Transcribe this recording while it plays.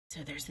So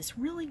there's this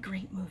really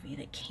great movie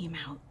that came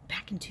out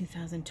back in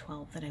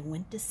 2012 that I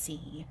went to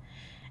see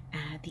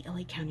at the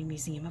LA County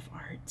Museum of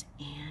Art,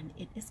 and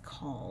it is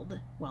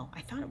called, well,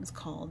 I thought it was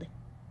called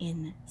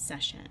In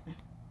Session.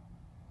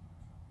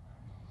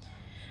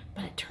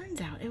 But it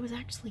turns out it was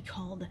actually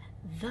called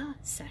The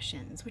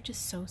Sessions, which is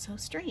so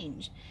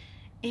strange.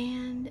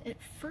 And at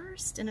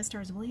first, and it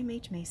stars William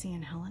H. Macy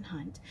and Helen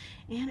Hunt,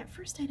 and at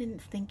first I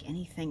didn't think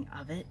anything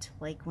of it.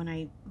 Like when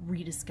I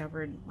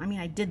rediscovered, I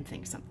mean I did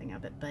think something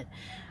of it, but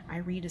I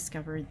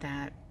rediscovered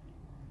that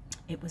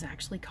it was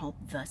actually called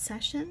The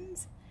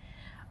Sessions.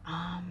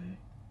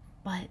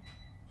 But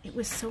it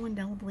was so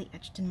indelibly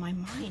etched in my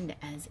mind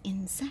as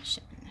In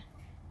Session.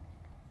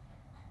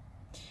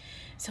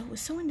 So it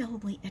was so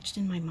indelibly etched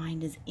in my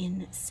mind as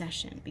In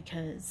Session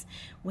because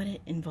what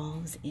it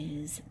involves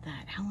is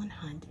that Helen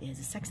Hunt is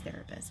a sex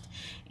therapist,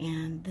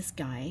 and this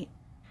guy,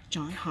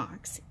 John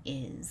Hawkes,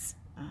 is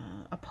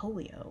a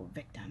polio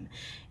victim,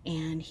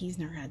 and he's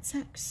never had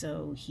sex,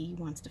 so he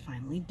wants to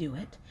finally do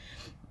it.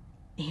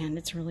 And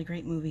it's a really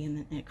great movie,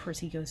 and of course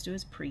he goes to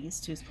his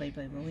priest, who's played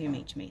by William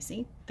H.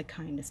 Macy, the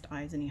kindest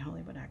eyes any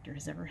Hollywood actor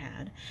has ever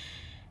had,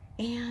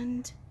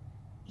 and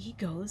he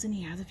goes and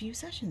he has a few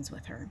sessions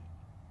with her.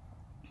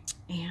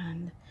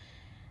 And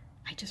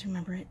I just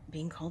remember it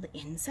being called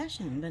In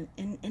Session.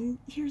 But and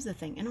here's the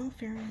thing, in all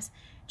fairness,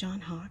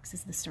 John Hawkes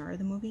is the star of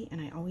the movie,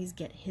 and I always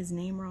get his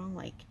name wrong.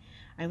 Like,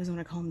 I always want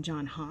to call him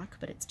John Hawk,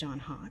 but it's John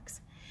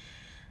Hawkes.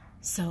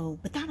 So,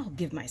 but that I'll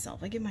give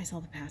myself. I give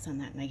myself a pass on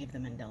that, and I give the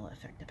Mandela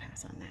effect a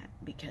pass on that,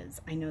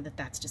 because I know that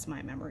that's just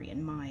my memory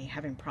and my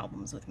having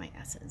problems with my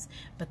S's.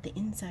 But the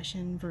In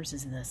Session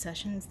versus The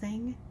Sessions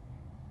thing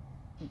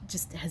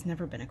just has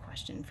never been a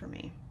question for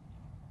me.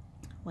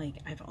 Like,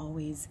 I've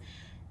always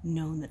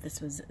known that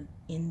this was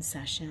In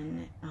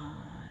Session,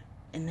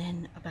 and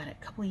then about a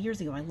couple of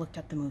years ago I looked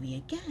up the movie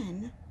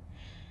again,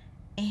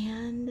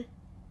 and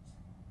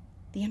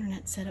the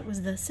internet said it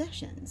was The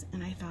Sessions,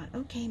 and I thought,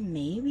 okay,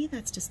 maybe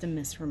that's just a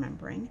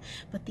misremembering.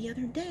 But the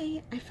other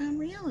day I found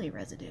reality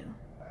residue,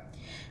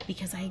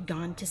 because I had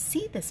gone to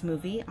see this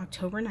movie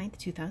October 9th,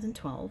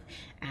 2012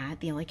 at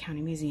the LA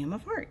County Museum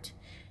of Art.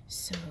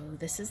 So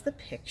this is the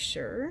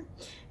picture.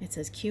 It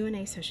says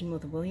Q&A session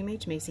with William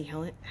H. Macy,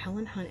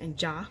 Helen Hunt,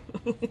 and Ja.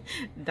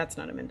 That's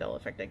not a Mandela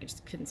effect. I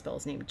just couldn't spell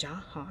his name. Ja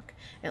Hawk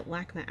at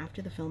LACMA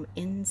after the film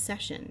In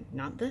Session.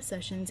 Not The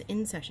Sessions,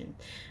 In Session.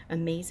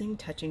 Amazing,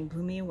 touching,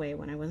 blew me away.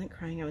 When I wasn't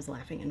crying, I was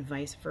laughing, and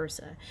vice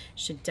versa.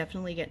 Should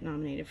definitely get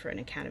nominated for an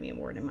Academy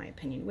Award, in my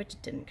opinion, which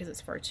it didn't, because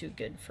it's far too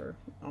good for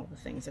all the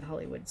things that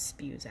Hollywood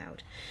spews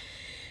out.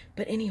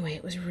 But anyway,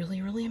 it was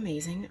really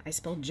amazing. I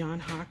spelled John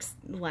Hawkes'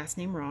 last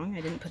name wrong. I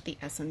didn't put the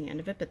S on the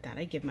end of it, but that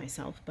I give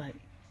myself. But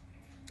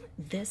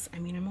this, I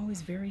mean, I'm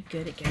always very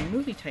good at getting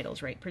movie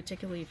titles right,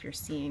 particularly if you're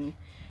seeing,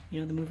 you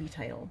know, the movie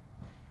title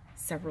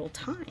several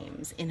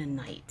times in a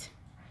night.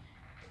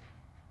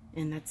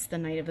 And that's the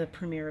night of the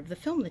premiere of the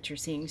film that you're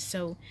seeing.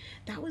 So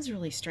that was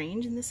really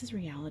strange, and this is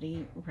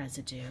reality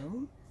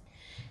residue.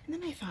 And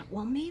then I thought,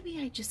 well, maybe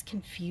I just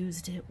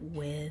confused it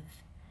with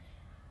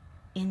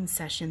In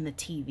Session, the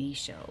TV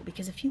show,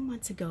 because a few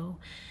months ago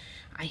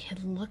I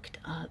had looked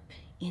up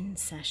In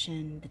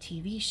Session, the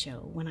TV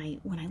show, when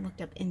I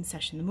looked up In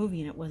Session, the movie,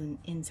 and it wasn't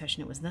In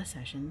Session, it was The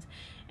Sessions,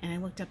 and I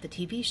looked up the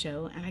TV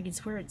show, and I could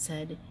swear it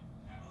said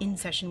In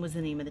Session was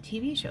the name of the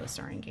TV show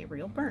starring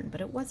Gabriel Byrne, but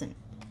it wasn't.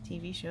 The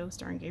TV show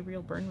starring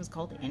Gabriel Byrne was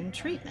called In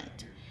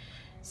Treatment.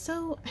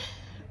 So,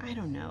 I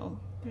don't know.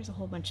 There's a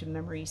whole bunch of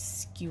memory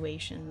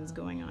skewations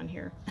going on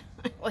here.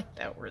 I like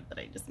that word that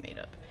I just made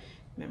up.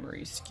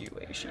 Memory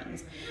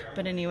skewations.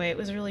 But anyway, it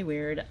was really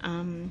weird.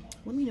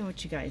 Let me know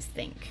what you guys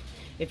think.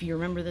 If you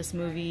remember this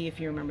movie, if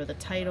you remember the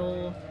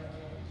title,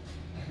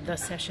 The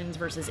Sessions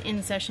versus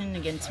In Session.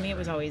 Again, to me it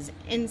was always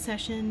In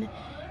Session.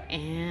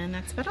 And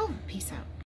that's about all. Peace out.